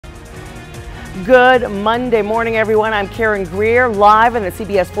Good Monday morning, everyone. I'm Karen Greer, live in the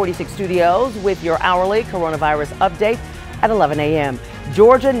CBS 46 studios with your hourly coronavirus update at 11 a.m.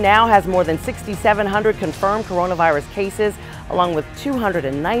 Georgia now has more than 6,700 confirmed coronavirus cases, along with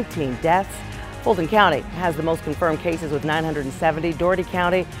 219 deaths. Fulton County has the most confirmed cases with 970. Dougherty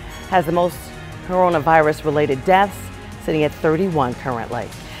County has the most coronavirus-related deaths, sitting at 31 currently.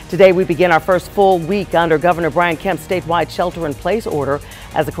 Today, we begin our first full week under Governor Brian Kemp's statewide shelter-in-place order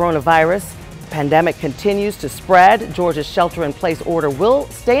as the coronavirus pandemic continues to spread. Georgia's shelter-in-place order will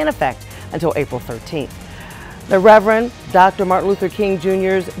stay in effect until April 13th. The Reverend Dr. Martin Luther King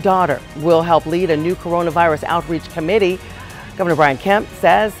Jr.'s daughter will help lead a new coronavirus outreach committee. Governor Brian Kemp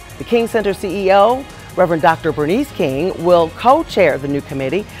says the King Center CEO, Reverend Dr. Bernice King, will co-chair the new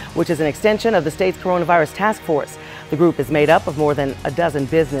committee, which is an extension of the state's coronavirus task force. The group is made up of more than a dozen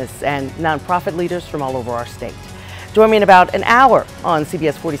business and nonprofit leaders from all over our state. Join me in about an hour on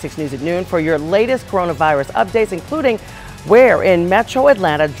CBS 46 News at noon for your latest coronavirus updates, including where in Metro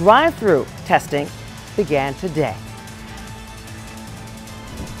Atlanta drive-through testing began today.